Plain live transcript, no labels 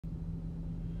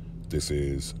This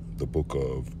is the book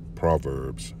of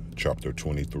Proverbs, chapter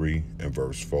 23 and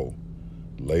verse 4.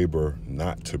 Labor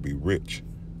not to be rich,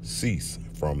 cease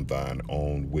from thine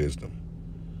own wisdom.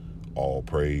 All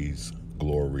praise,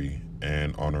 glory,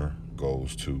 and honor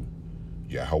goes to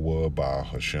Yahweh by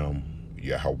Hashem,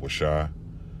 Yahweh Shai,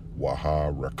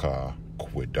 Waha Rakah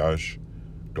Kwedash.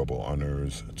 Double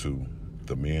honors to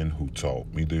the men who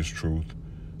taught me this truth,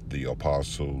 the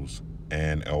apostles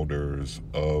and elders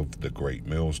of the great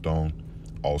millstone.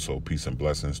 Also, peace and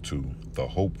blessings to the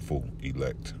hopeful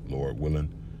elect, Lord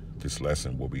willing. This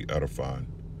lesson will be edifying.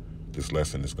 This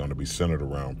lesson is going to be centered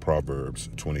around Proverbs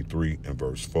 23 and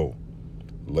verse 4.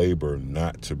 Labor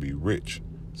not to be rich,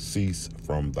 cease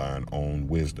from thine own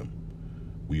wisdom.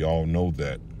 We all know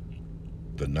that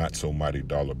the not so mighty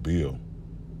dollar bill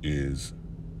is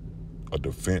a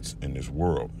defense in this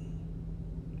world.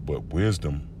 But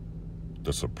wisdom,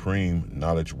 the supreme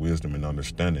knowledge, wisdom, and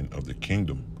understanding of the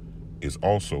kingdom is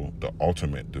also the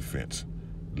ultimate defense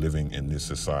living in this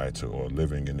society or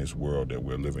living in this world that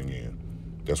we're living in.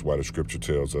 That's why the scripture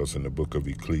tells us in the book of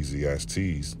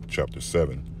Ecclesiastes, chapter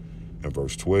 7 and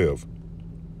verse 12,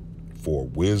 for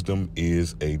wisdom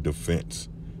is a defense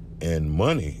and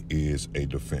money is a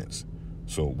defense.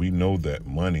 So we know that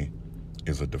money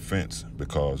is a defense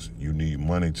because you need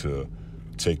money to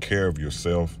take care of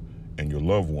yourself and your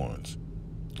loved ones,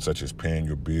 such as paying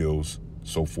your bills,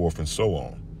 so forth and so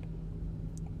on.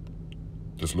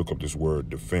 Just look up this word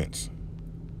defense,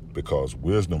 because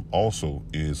wisdom also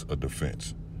is a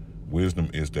defense.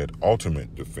 Wisdom is that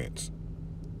ultimate defense.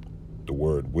 The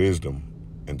word wisdom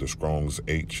in the Strong's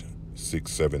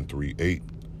H6738,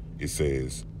 it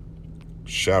says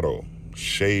shadow,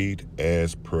 shade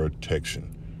as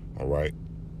protection. All right.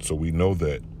 So we know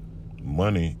that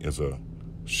money is a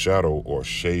shadow or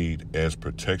shade as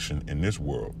protection in this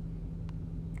world,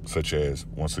 such as,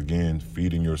 once again,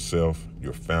 feeding yourself,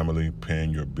 your family,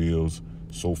 paying your bills,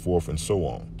 so forth and so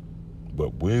on.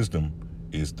 But wisdom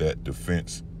is that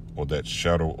defense or that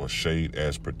shadow or shade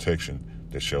as protection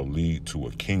that shall lead to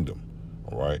a kingdom.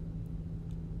 All right.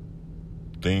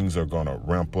 Things are going to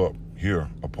ramp up here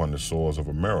upon the soils of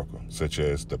America, such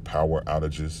as the power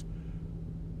outages,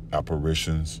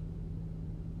 apparitions,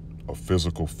 a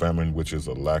physical famine, which is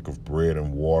a lack of bread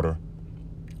and water,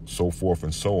 so forth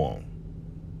and so on.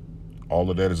 All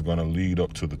of that is going to lead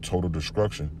up to the total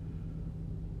destruction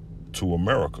to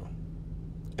America.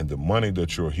 And the money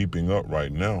that you're heaping up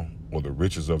right now, or the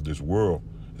riches of this world,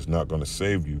 is not going to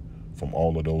save you from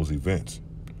all of those events.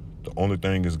 The only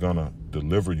thing is going to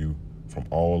deliver you from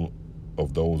all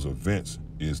of those events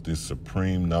is this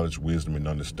supreme knowledge, wisdom, and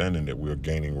understanding that we're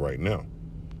gaining right now.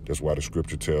 That's why the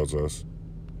scripture tells us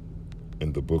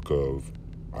in the book of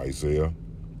Isaiah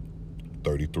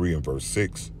 33 and verse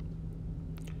 6,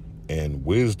 and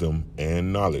wisdom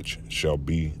and knowledge shall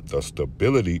be the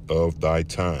stability of thy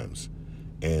times,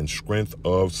 and strength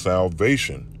of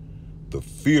salvation. The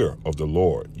fear of the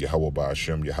Lord, Yahweh by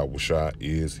Hashem, Yahweh Shai,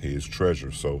 is his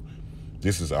treasure. So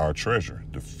this is our treasure,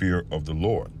 the fear of the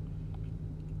Lord.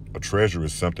 A treasure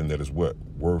is something that is what?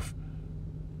 Worth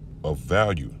of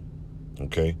value.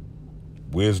 Okay?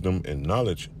 Wisdom and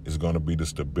knowledge is going to be the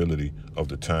stability of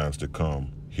the times to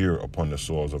come here upon the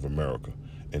soils of America,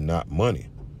 and not money.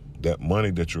 That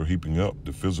money that you're heaping up,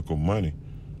 the physical money,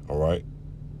 all right,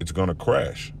 it's going to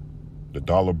crash. The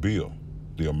dollar bill,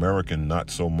 the American not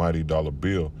so mighty dollar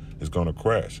bill, is going to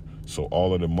crash. So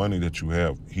all of the money that you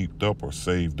have heaped up or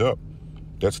saved up,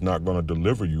 that's not going to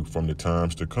deliver you from the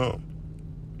times to come.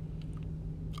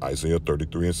 Isaiah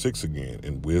 33 and 6 again,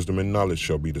 and wisdom and knowledge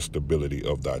shall be the stability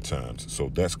of thy times.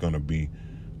 So that's going to be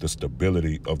the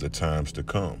stability of the times to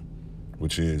come,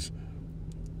 which is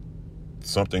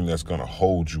something that's going to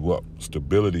hold you up.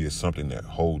 Stability is something that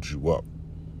holds you up.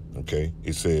 Okay?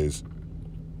 It says,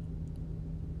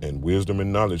 and wisdom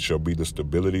and knowledge shall be the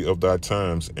stability of thy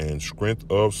times, and strength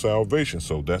of salvation.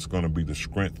 So that's going to be the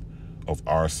strength of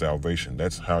our salvation.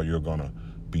 That's how you're going to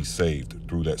be saved,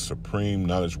 through that supreme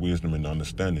knowledge, wisdom, and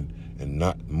understanding, and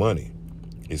not money.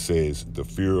 It says the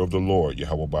fear of the Lord,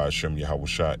 Yahweh by Hashem, Yahweh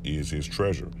Shai, is his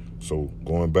treasure. So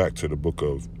going back to the book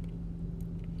of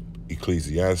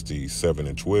Ecclesiastes 7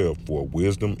 and 12, for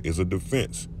wisdom is a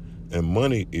defense and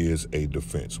money is a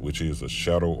defense, which is a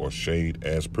shadow or shade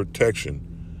as protection.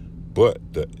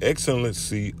 But the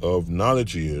excellency of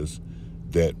knowledge is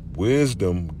that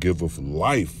wisdom giveth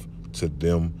life to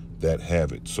them that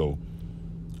have it. So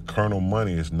carnal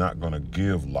money is not going to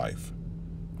give life.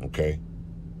 Okay?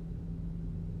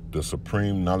 The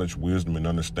supreme knowledge, wisdom, and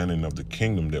understanding of the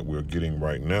kingdom that we're getting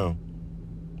right now,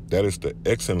 that is the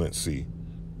excellency,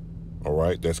 all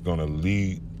right, that's going to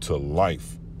lead to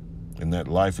life. And that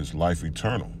life is life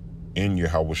eternal. in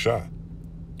Yahweh Shai.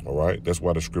 All right. That's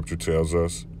why the scripture tells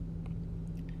us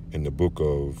in the book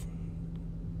of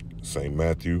St.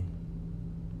 Matthew,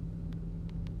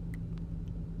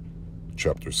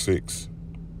 chapter 6,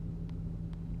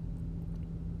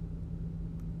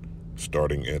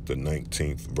 starting at the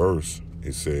 19th verse,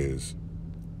 it says,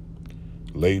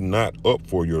 "Lay not up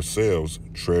for yourselves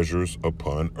treasures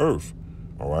upon earth,"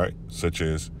 all right, such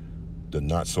as the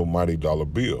not so mighty dollar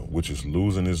bill, which is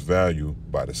losing its value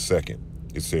by the second.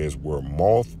 It says, "Where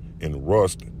moth and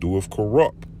rust doeth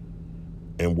corrupt,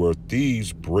 and where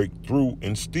thieves break through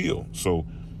and steal." So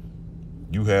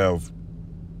you have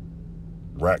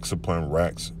racks upon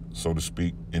racks, so to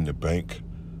speak, in the bank,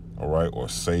 all right, or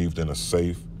saved in a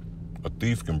safe. A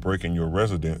thief can break in your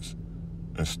residence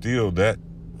and steal that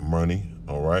money,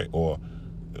 all right, or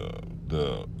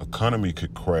the economy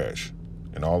could crash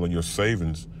and all of your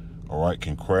savings, all right,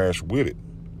 can crash with it.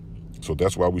 So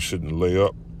that's why we shouldn't lay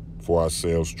up for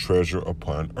ourselves treasure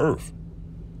upon earth.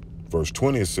 Verse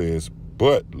 20 says,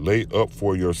 "But lay up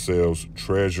for yourselves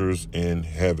treasures in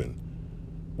heaven,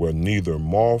 where neither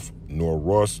moth nor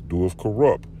rust doeth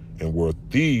corrupt, and where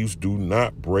thieves do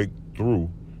not break through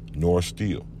nor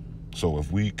steal." So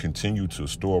if we continue to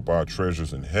store up our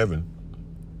treasures in heaven,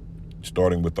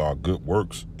 starting with our good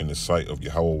works in the sight of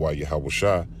Yahweh Yahweh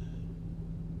Shai,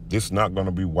 this is not going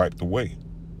to be wiped away.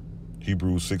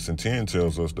 Hebrews 6:10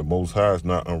 tells us the Most High is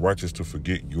not unrighteous to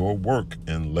forget your work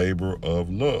and labor of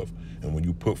love. And when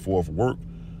you put forth work,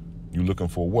 you're looking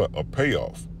for what? A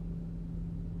payoff.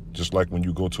 Just like when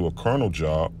you go to a carnal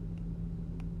job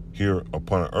here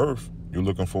upon earth, you're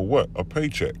looking for what? A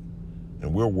paycheck.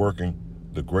 And we're working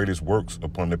the greatest works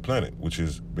upon the planet, which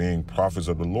is being prophets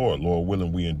of the Lord. Lord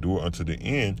willing, we endure unto the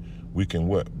end. We can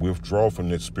what? Withdraw from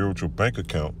that spiritual bank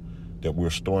account that we're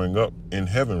storing up in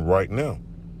heaven right now.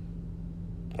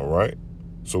 All right.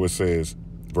 So it says,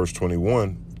 verse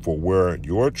 21, "For where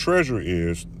your treasure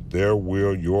is, there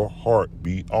will your heart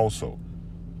be also."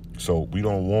 So we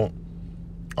don't want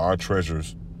our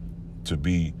treasures to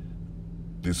be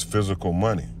this physical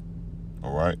money,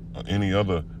 all right, or any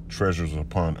other treasures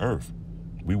upon earth.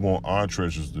 We want our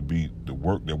treasures to be the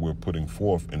work that we're putting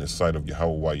forth in the sight of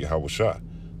Yahweh Yahweh Shai.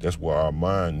 That's where our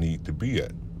mind need to be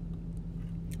at.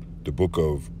 The book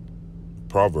of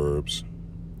Proverbs,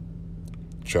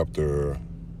 chapter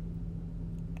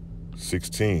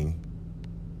 16,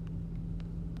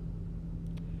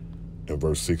 and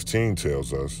verse 16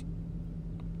 tells us,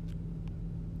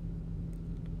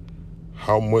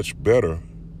 "How much better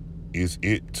is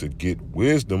it to get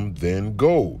wisdom than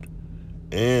gold,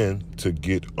 and to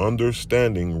get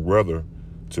understanding rather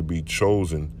to be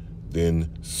chosen than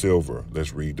silver."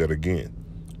 Let's read that again.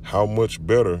 How much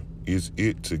better is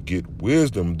it to get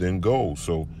wisdom than gold?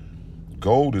 So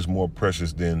gold is more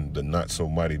precious than the not so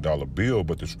mighty dollar bill,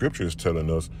 but the scripture is telling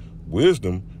us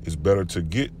wisdom is better to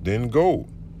get than gold,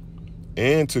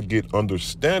 and to get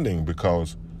understanding,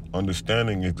 because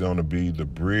understanding is going to be the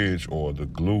bridge or the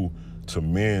glue to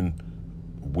mend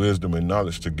wisdom and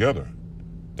knowledge together.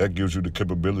 That gives you the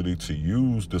capability to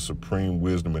use the supreme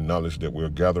wisdom and knowledge that we're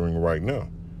gathering right now.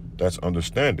 That's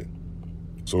understanding.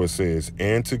 So it says,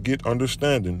 "And to get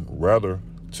understanding, rather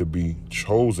to be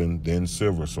chosen than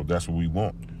silver." So that's what we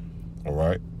want, all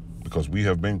right? Because we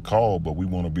have been called, but we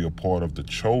want to be a part of the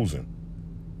chosen,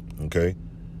 okay?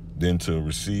 Than to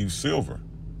receive silver.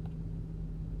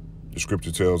 The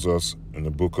scripture tells us in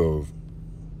the book of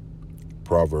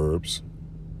Proverbs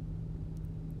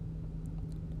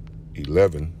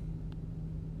 11,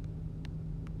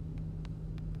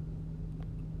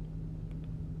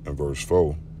 and verse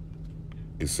 4,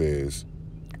 it says,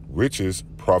 "Riches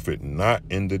profit not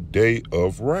in the day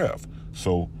of wrath."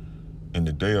 So in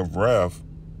the day of wrath,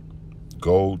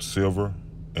 gold, silver,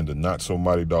 and the not so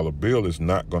mighty dollar bill is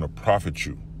not going to profit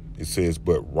you. It says,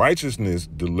 "But righteousness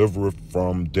delivereth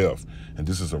from death." And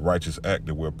this is a righteous act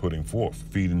that we're putting forth,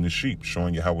 feeding the sheep,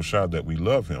 showing Yahweh Shai that we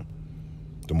love him.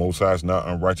 The Most High is not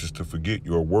unrighteous to forget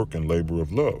your work and labor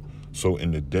of love. So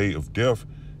in the day of death,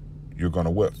 you're going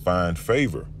to what? Find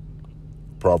favor.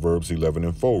 Proverbs 11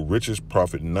 and 4, "Riches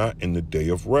profit not in the day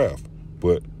of wrath,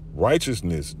 but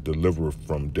righteousness delivereth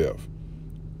from death."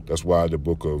 That's why the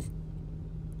book of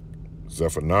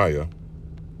Zephaniah,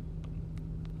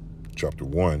 chapter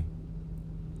 1,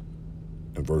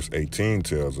 and verse 18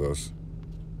 tells us,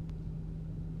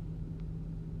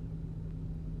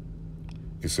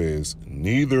 it says,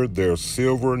 "Neither their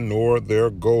silver nor their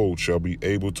gold shall be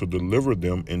able to deliver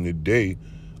them in the day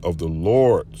of the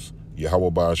Lord's, Yahweh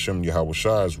Ba'ashem Yahweh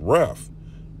Shai's wrath,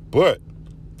 but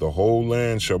the whole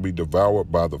land shall be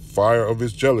devoured by the fire of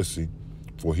his jealousy,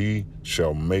 for he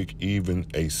shall make even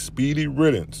a speedy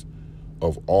riddance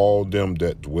of all them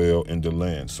that dwell in the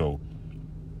land. So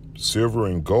silver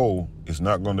and gold is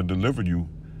not going to deliver you,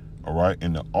 all right,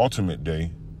 in the ultimate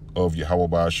day of Yahweh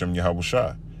Ba'ashem Yahweh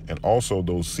Shai. And also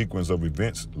those sequence of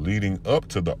events leading up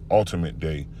to the ultimate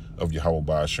day of Yahweh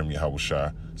Ba'ashem Yahweh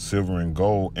Shai, silver and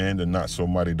gold and the not so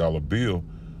mighty dollar bill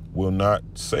will not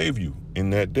save you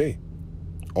in that day.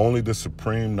 Only the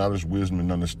supreme knowledge, wisdom,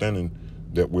 and understanding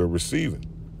that we're receiving.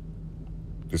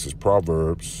 This is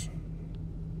Proverbs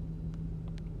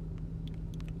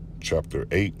chapter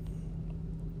 8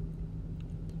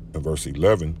 and verse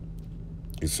 11.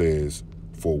 It says,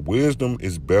 "For wisdom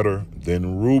is better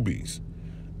than rubies,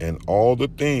 and all the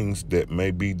things that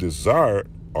may be desired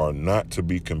are not to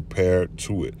be compared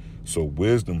to it." So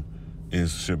wisdom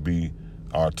should be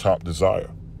our top desire,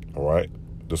 all right?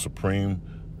 The supreme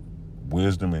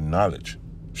wisdom and knowledge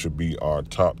should be our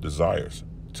top desires,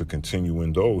 to continue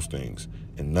in those things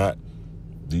and not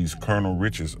these carnal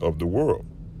riches of the world,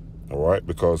 all right?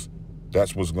 Because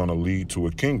that's what's going to lead to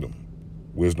a kingdom.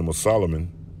 Wisdom of Solomon,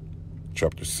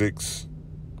 chapter 6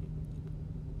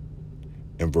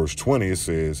 and verse 20, it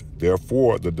says,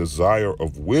 "Therefore the desire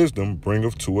of wisdom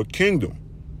bringeth to a kingdom.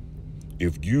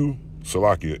 If you,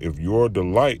 Salakia, if your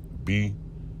delight be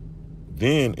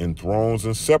then in thrones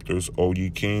and scepters, O ye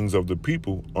kings of the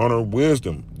people, honor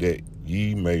wisdom, that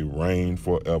ye may reign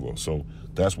forever." So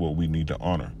that's what we need to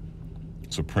honor.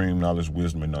 Supreme knowledge,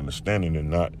 wisdom, and understanding,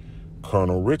 and not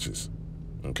carnal riches,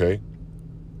 okay?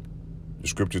 The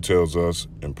scripture tells us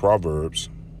in Proverbs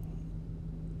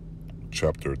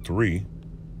chapter 3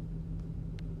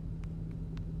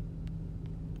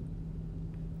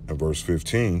 and verse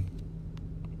 15,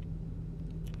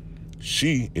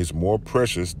 "She is more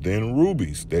precious than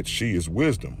rubies, that she is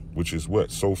wisdom," which is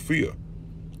what? Sophia.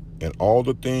 "And all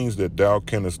the things that thou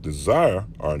canst desire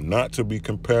are not to be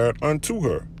compared unto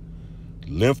her.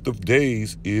 Length of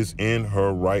days is in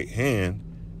her right hand,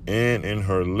 and in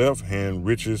her left hand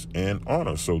riches and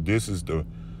honor." So this is the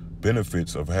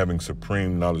benefits of having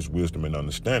supreme knowledge, wisdom, and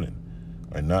understanding,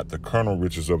 and not the carnal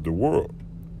riches of the world.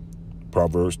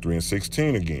 Proverbs 3 and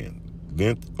 16 again.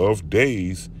 "Length of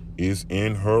days is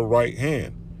in her right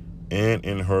hand, and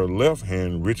in her left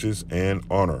hand riches and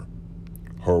honor.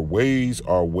 Her ways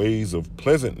are ways of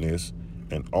pleasantness,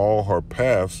 and all her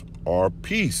paths are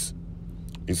peace."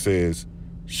 It says,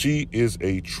 "She is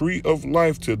a tree of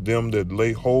life to them that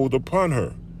lay hold upon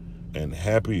her, and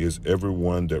happy is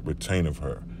everyone that retaineth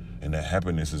her." And that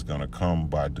happiness is going to come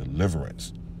by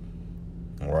deliverance.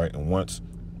 All right. And once,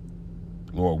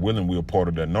 Lord willing, we're part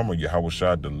of that number, Yahweh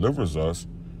Shai delivers us,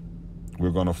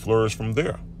 we're going to flourish from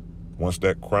there. Once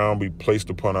that crown be placed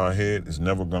upon our head, it's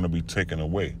never going to be taken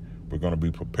away. We're going to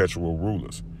be perpetual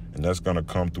rulers. And that's going to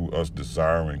come through us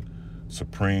desiring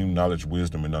supreme knowledge,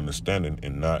 wisdom, and understanding,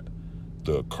 and not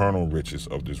the carnal riches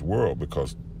of this world,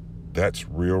 because that's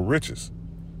real riches.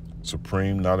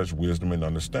 Supreme knowledge, wisdom, and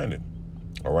understanding.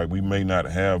 All right, we may not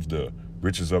have the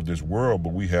riches of this world,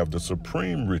 but we have the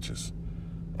supreme riches,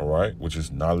 all right, which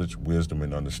is knowledge, wisdom,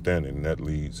 and understanding, and that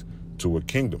leads to a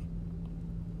kingdom,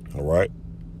 all right?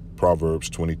 Proverbs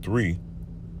 23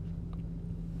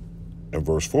 and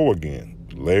verse 4 again.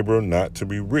 "Labor not to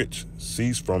be rich,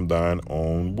 cease from thine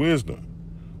own wisdom.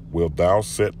 Wilt thou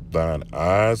set thine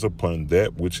eyes upon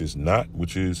that which is not,"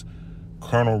 which is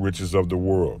carnal riches of the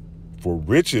world. "For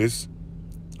riches,"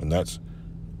 and that's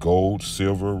gold,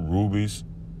 silver, rubies,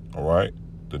 all right,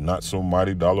 the not so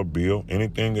mighty dollar bill,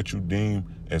 anything that you deem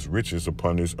as riches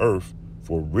upon this earth,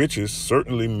 "for riches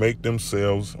certainly make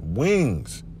themselves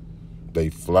wings. They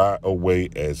fly away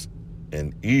as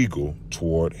an eagle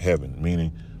toward heaven."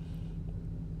 Meaning,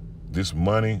 this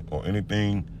money or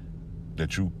anything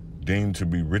that you deem to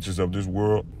be riches of this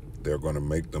world, they're going to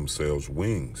make themselves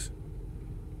wings.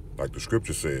 Like the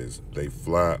scripture says, they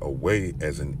fly away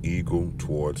as an eagle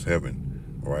towards heaven.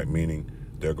 All right, meaning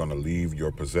they're going to leave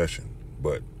your possession.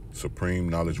 But supreme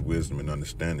knowledge, wisdom, and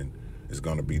understanding is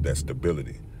going to be that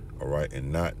stability, all right,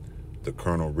 and not the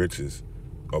carnal riches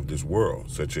of this world,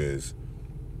 such as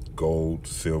gold,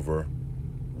 silver,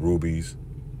 rubies,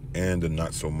 and the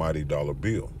not so mighty dollar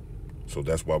bill. So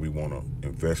that's why we want to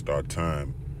invest our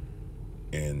time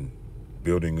in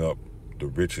building up the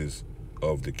riches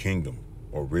of the kingdom,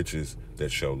 or riches that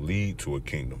shall lead to a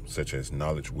kingdom, such as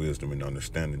knowledge, wisdom, and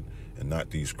understanding, and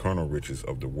not these carnal riches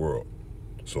of the world.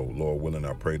 So, Lord willing,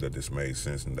 I pray that this made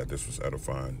sense and that this was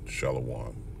edifying.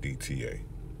 Shalom, DTA.